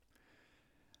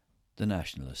The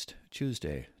Nationalist,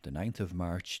 Tuesday, the 9th of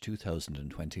March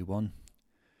 2021.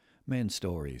 Main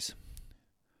stories.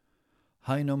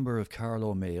 High number of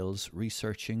Carlow males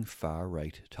researching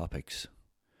far-right topics.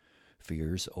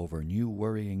 Fears over new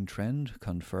worrying trend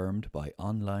confirmed by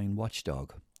online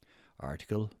watchdog.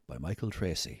 Article by Michael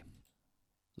Tracy.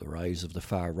 The rise of the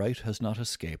far right has not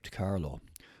escaped Carlow,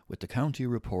 with the county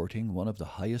reporting one of the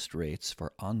highest rates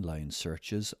for online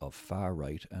searches of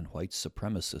far-right and white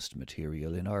supremacist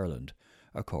material in Ireland,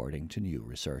 according to new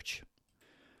research.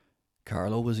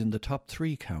 Carlow was in the top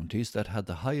 3 counties that had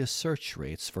the highest search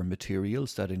rates for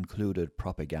materials that included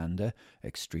propaganda,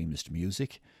 extremist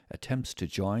music, attempts to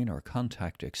join or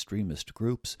contact extremist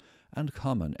groups, and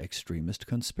common extremist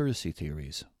conspiracy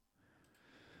theories.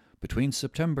 Between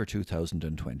September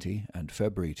 2020 and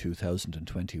February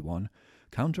 2021,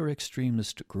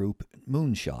 counter-extremist group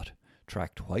Moonshot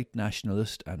tracked white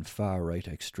nationalist and far-right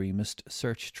extremist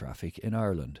search traffic in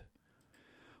Ireland.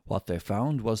 What they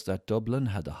found was that Dublin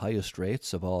had the highest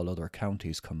rates of all other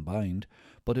counties combined,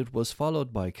 but it was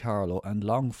followed by Carlow and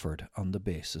Longford on the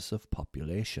basis of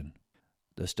population.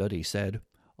 The study said,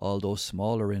 although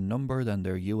smaller in number than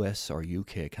their US or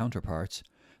UK counterparts,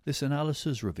 this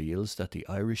analysis reveals that the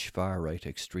Irish far-right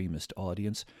extremist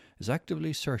audience is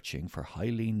actively searching for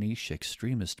highly niche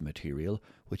extremist material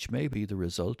which may be the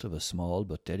result of a small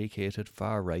but dedicated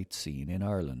far-right scene in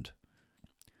Ireland.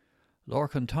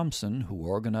 Lorcan Thompson, who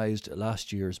organised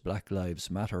last year's Black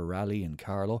Lives Matter rally in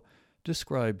Carlow,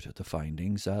 described the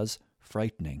findings as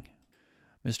frightening.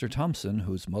 Mr. Thompson,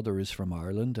 whose mother is from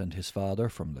Ireland and his father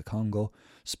from the Congo,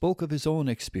 spoke of his own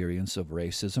experience of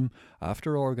racism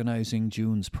after organising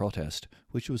June's protest,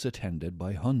 which was attended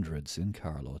by hundreds in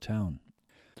Carlow town.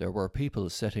 There were people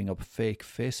setting up fake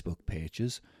Facebook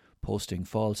pages, posting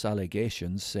false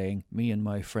allegations saying, "Me and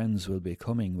my friends will be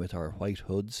coming with our white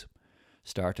hoods,"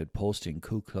 started posting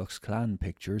Ku Klux Klan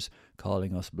pictures,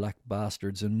 calling us black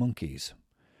bastards and monkeys.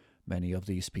 Many of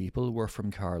these people were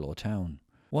from Carlow town.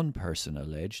 One person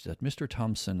alleged that Mr.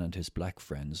 Thompson and his black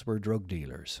friends were drug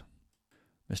dealers.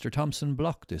 Mr. Thompson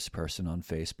blocked this person on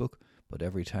Facebook, but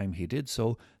every time he did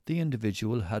so, the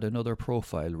individual had another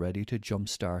profile ready to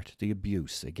jumpstart the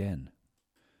abuse again.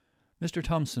 Mr.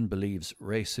 Thompson believes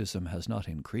racism has not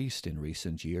increased in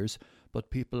recent years,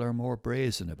 but people are more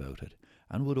brazen about it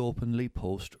and would openly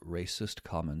post racist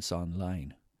comments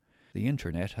online. The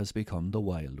internet has become the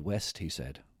Wild West, he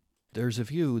said. There's a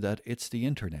view that it's the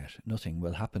internet, nothing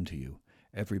will happen to you.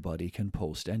 Everybody can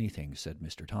post anything, said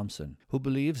Mr. Thompson, who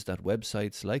believes that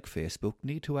websites like Facebook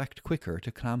need to act quicker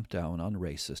to clamp down on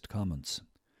racist comments.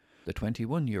 The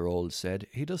 21-year-old said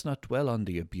he does not dwell on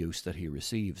the abuse that he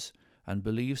receives and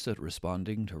believes that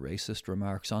responding to racist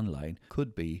remarks online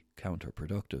could be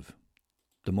counterproductive.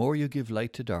 The more you give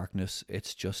light to darkness,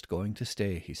 it's just going to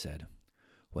stay, he said.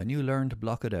 When you learn to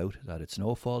block it out, that it's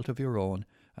no fault of your own,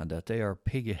 and that they are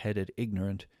pig-headed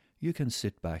ignorant, you can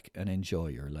sit back and enjoy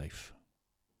your life.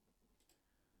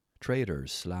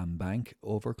 Traders slam bank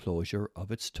over closure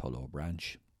of its Tullow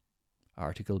branch.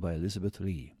 Article by Elizabeth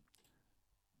Lee.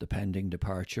 The pending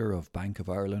departure of Bank of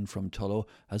Ireland from Tullow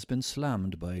has been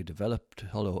slammed by Developed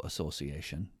Tullow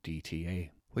Association,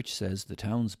 DTA, which says the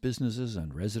town's businesses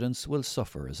and residents will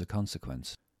suffer as a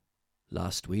consequence.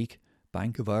 Last week,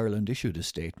 Bank of Ireland issued a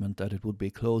statement that it would be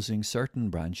closing certain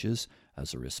branches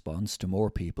as a response to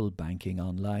more people banking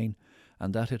online,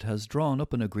 and that it has drawn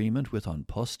up an agreement with An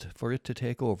Post for it to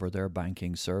take over their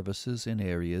banking services in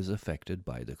areas affected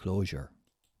by the closure.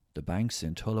 The banks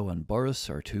in Tullow and Borris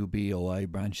are 2 BOI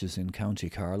branches in County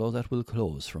Carlow that will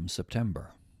close from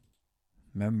September.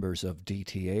 Members of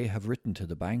DTA have written to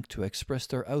the bank to express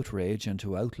their outrage and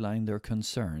to outline their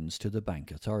concerns to the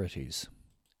bank authorities.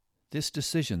 This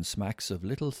decision smacks of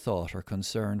little thought or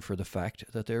concern for the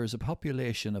fact that there is a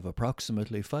population of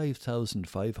approximately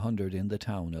 5,500 in the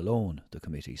town alone, the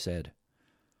committee said.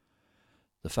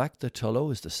 The fact that Tullow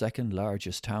is the second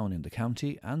largest town in the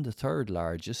county and the third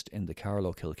largest in the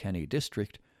Carlow-Kilkenny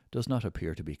district does not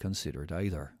appear to be considered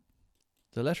either.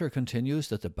 The letter continues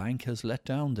that the bank has let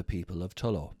down the people of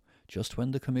Tullow, just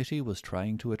when the committee was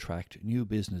trying to attract new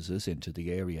businesses into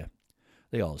the area.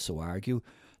 They also argue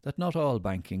that not all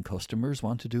banking customers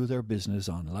want to do their business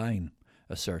online,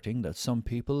 asserting that some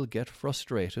people get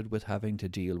frustrated with having to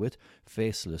deal with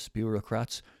faceless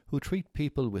bureaucrats who treat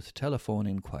people with telephone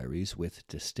inquiries with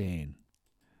disdain.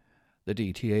 The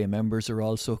DTA members are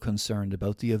also concerned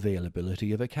about the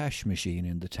availability of a cash machine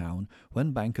in the town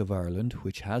when Bank of Ireland,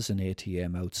 which has an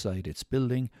ATM outside its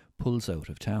building, pulls out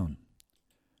of town.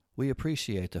 We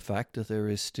appreciate the fact that there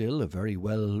is still a very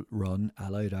well-run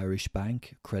Allied Irish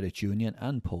Bank, credit union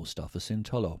and post office in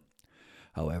Tullow.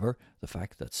 However, the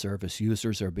fact that service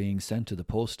users are being sent to the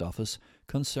post office,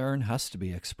 concern has to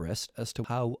be expressed as to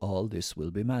how all this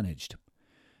will be managed.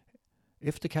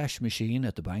 If the cash machine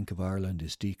at the Bank of Ireland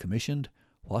is decommissioned,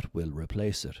 what will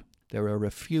replace it? There are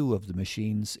a few of the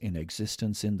machines in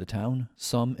existence in the town,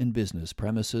 some in business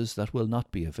premises that will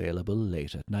not be available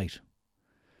late at night.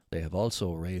 They have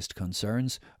also raised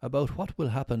concerns about what will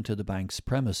happen to the bank's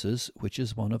premises, which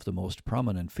is one of the most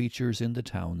prominent features in the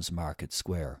town's market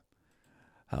square.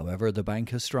 However, the bank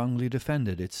has strongly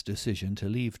defended its decision to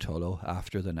leave Tullow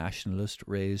after the Nationalist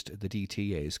raised the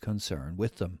DTA's concern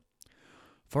with them.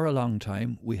 For a long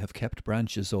time, we have kept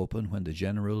branches open when the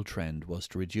general trend was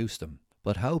to reduce them.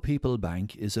 But how people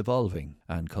bank is evolving,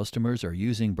 and customers are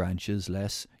using branches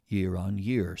less year on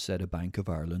year, said a Bank of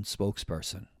Ireland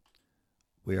spokesperson.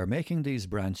 We are making these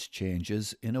branch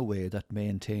changes in a way that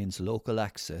maintains local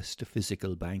access to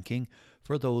physical banking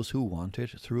for those who want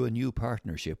it through a new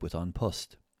partnership with An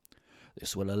Post.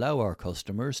 This will allow our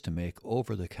customers to make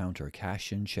over-the-counter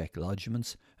cash and cheque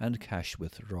lodgements and cash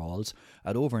withdrawals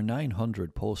at over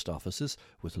 900 post offices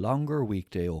with longer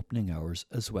weekday opening hours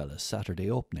as well as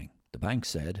Saturday opening. The bank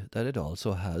said that it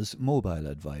also has mobile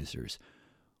advisors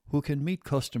who can meet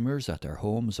customers at their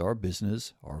homes or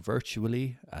business or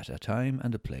virtually at a time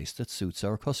and a place that suits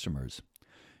our customers.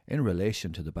 In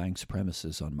relation to the bank's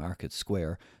premises on Market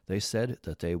Square, they said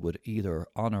that they would either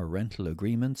honour rental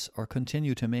agreements or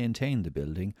continue to maintain the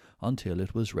building until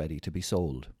it was ready to be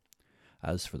sold.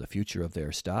 As for the future of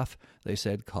their staff, they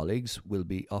said colleagues will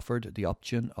be offered the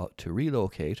option to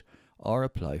relocate or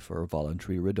apply for a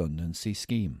voluntary redundancy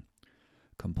scheme.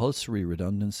 Compulsory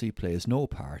redundancy plays no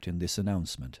part in this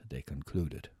announcement, they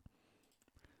concluded.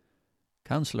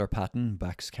 Councillor Patton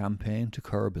backs campaign to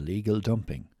curb illegal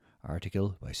dumping.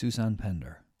 Article by Suzanne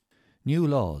Pender. New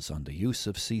laws on the use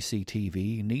of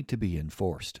CCTV need to be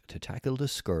enforced to tackle the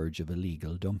scourge of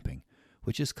illegal dumping,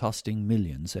 which is costing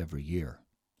millions every year.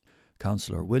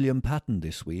 Councillor William Patton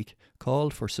this week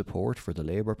called for support for the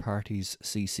Labour Party's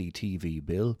CCTV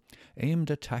bill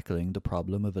aimed at tackling the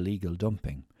problem of illegal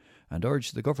dumping, and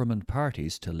urged the government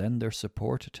parties to lend their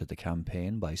support to the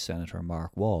campaign by Senator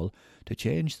Mark Wall to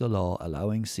change the law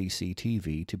allowing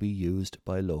CCTV to be used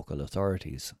by local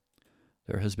authorities.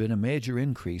 There has been a major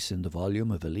increase in the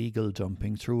volume of illegal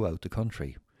dumping throughout the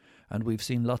country, and we've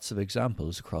seen lots of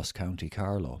examples across County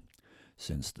Carlow.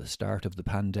 Since the start of the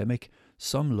pandemic,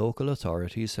 some local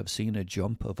authorities have seen a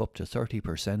jump of up to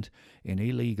 30% in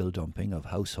illegal dumping of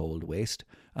household waste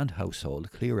and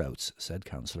household clearouts, said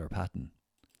Councillor Patton.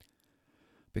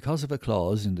 Because of a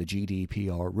clause in the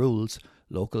GDPR rules,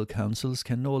 local councils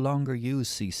can no longer use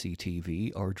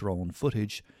CCTV or drone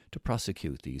footage to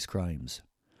prosecute these crimes.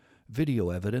 Video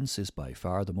evidence is by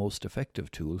far the most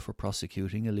effective tool for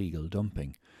prosecuting illegal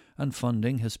dumping, and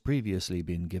funding has previously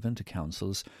been given to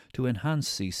councils to enhance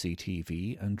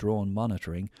CCTV and drone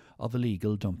monitoring of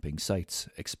illegal dumping sites,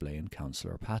 explained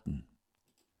Councillor Patton.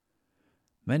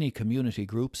 Many community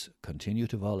groups continue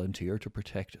to volunteer to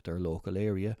protect their local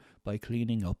area by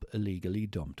cleaning up illegally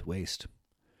dumped waste.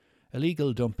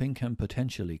 Illegal dumping can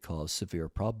potentially cause severe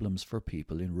problems for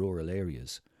people in rural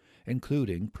areas,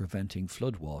 including preventing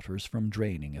floodwaters from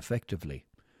draining effectively,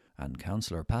 and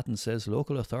Councillor Patton says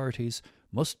local authorities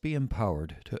must be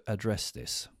empowered to address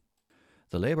this.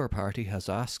 The Labour Party has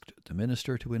asked the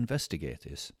Minister to investigate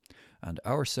this, and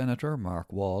our Senator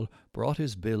Mark Wall brought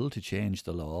his bill to change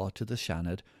the law to the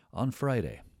Seanad on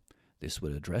Friday. This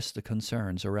would address the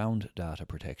concerns around data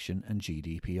protection and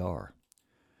GDPR.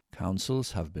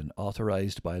 Councils have been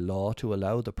authorised by law to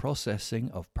allow the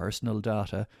processing of personal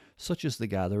data, such as the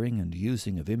gathering and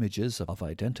using of images of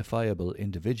identifiable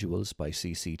individuals by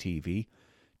CCTV,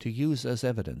 to use as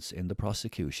evidence in the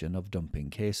prosecution of dumping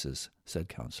cases, said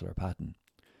Councillor Patton.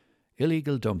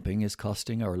 Illegal dumping is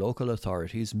costing our local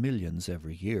authorities millions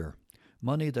every year,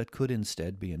 money that could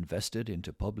instead be invested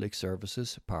into public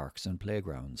services, parks and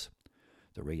playgrounds.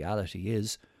 The reality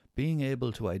is, being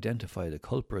able to identify the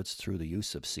culprits through the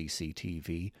use of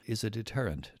CCTV is a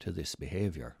deterrent to this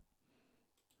behaviour.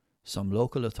 Some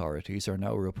local authorities are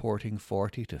now reporting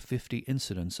 40 to 50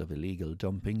 incidents of illegal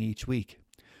dumping each week.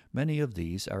 Many of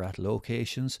these are at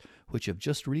locations which have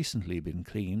just recently been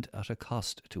cleaned at a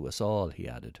cost to us all, he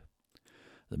added.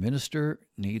 The Minister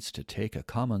needs to take a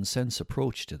common-sense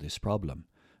approach to this problem,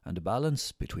 and a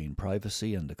balance between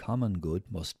privacy and the common good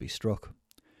must be struck.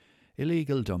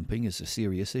 Illegal dumping is a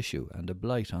serious issue and a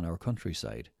blight on our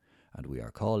countryside, and we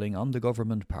are calling on the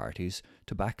government parties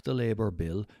to back the Labour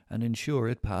bill and ensure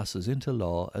it passes into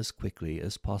law as quickly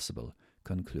as possible,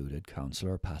 concluded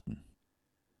Councillor Patton.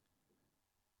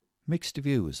 Mixed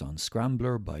views on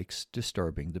scrambler bikes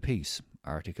disturbing the peace.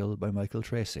 Article by Michael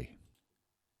Tracy.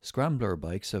 Scrambler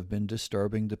bikes have been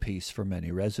disturbing the peace for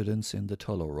many residents in the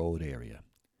Tullow Road area.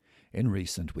 In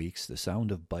recent weeks, the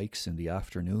sound of bikes in the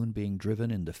afternoon being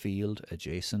driven in the field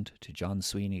adjacent to John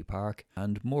Sweeney Park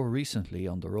and more recently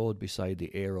on the road beside the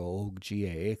Éire Óg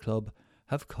GAA Club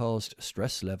have caused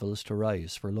stress levels to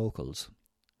rise for locals.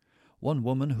 One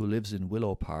woman who lives in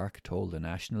Willow Park told The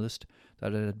Nationalist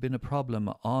that it had been a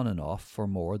problem on and off for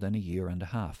more than a year and a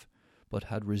half, but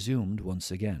had resumed once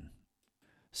again.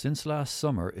 Since last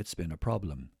summer it's been a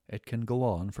problem. It can go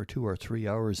on for 2 or 3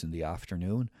 hours in the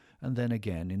afternoon and then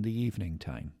again in the evening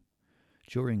time.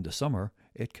 During the summer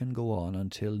it can go on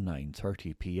until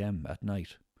 9:30 p.m. at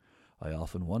night. I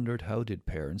often wondered how did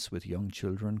parents with young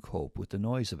children cope with the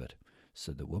noise of it,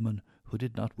 said the woman who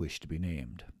did not wish to be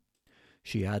named.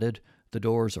 She added, the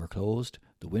doors are closed,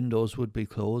 the windows would be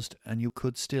closed and you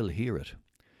could still hear it.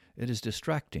 It is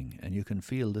distracting and you can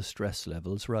feel the stress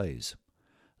levels rise.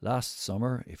 Last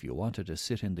summer, if you wanted to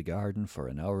sit in the garden for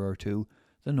an hour or two,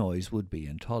 the noise would be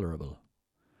intolerable.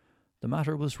 The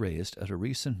matter was raised at a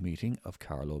recent meeting of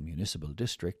Carlow Municipal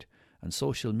District, and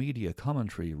social media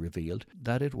commentary revealed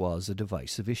that it was a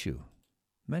divisive issue.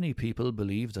 Many people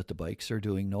believe that the bikes are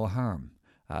doing no harm,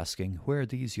 asking where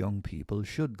these young people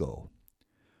should go.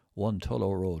 One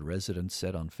Tullow Road resident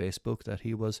said on Facebook that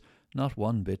he was not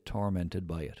one bit tormented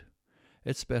by it.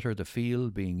 It's better the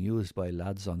field being used by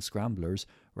lads on scramblers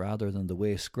rather than the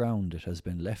waste ground it has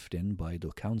been left in by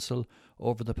the council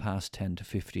over the past 10 to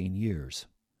 15 years.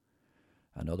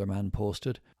 Another man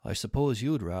posted, I suppose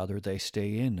you'd rather they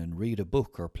stay in and read a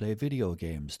book or play video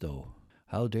games though.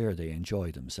 How dare they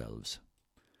enjoy themselves?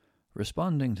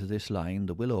 Responding to this line,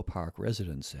 the Willow Park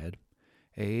resident said,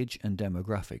 age and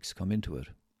demographics come into it.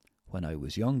 When I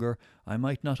was younger, I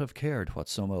might not have cared what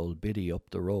some old biddy up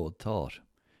the road thought.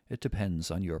 It depends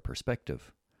on your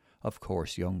perspective. Of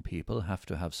course, young people have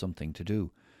to have something to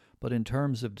do, but in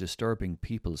terms of disturbing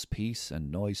people's peace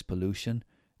and noise pollution,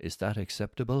 is that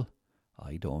acceptable?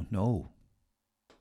 I don't know.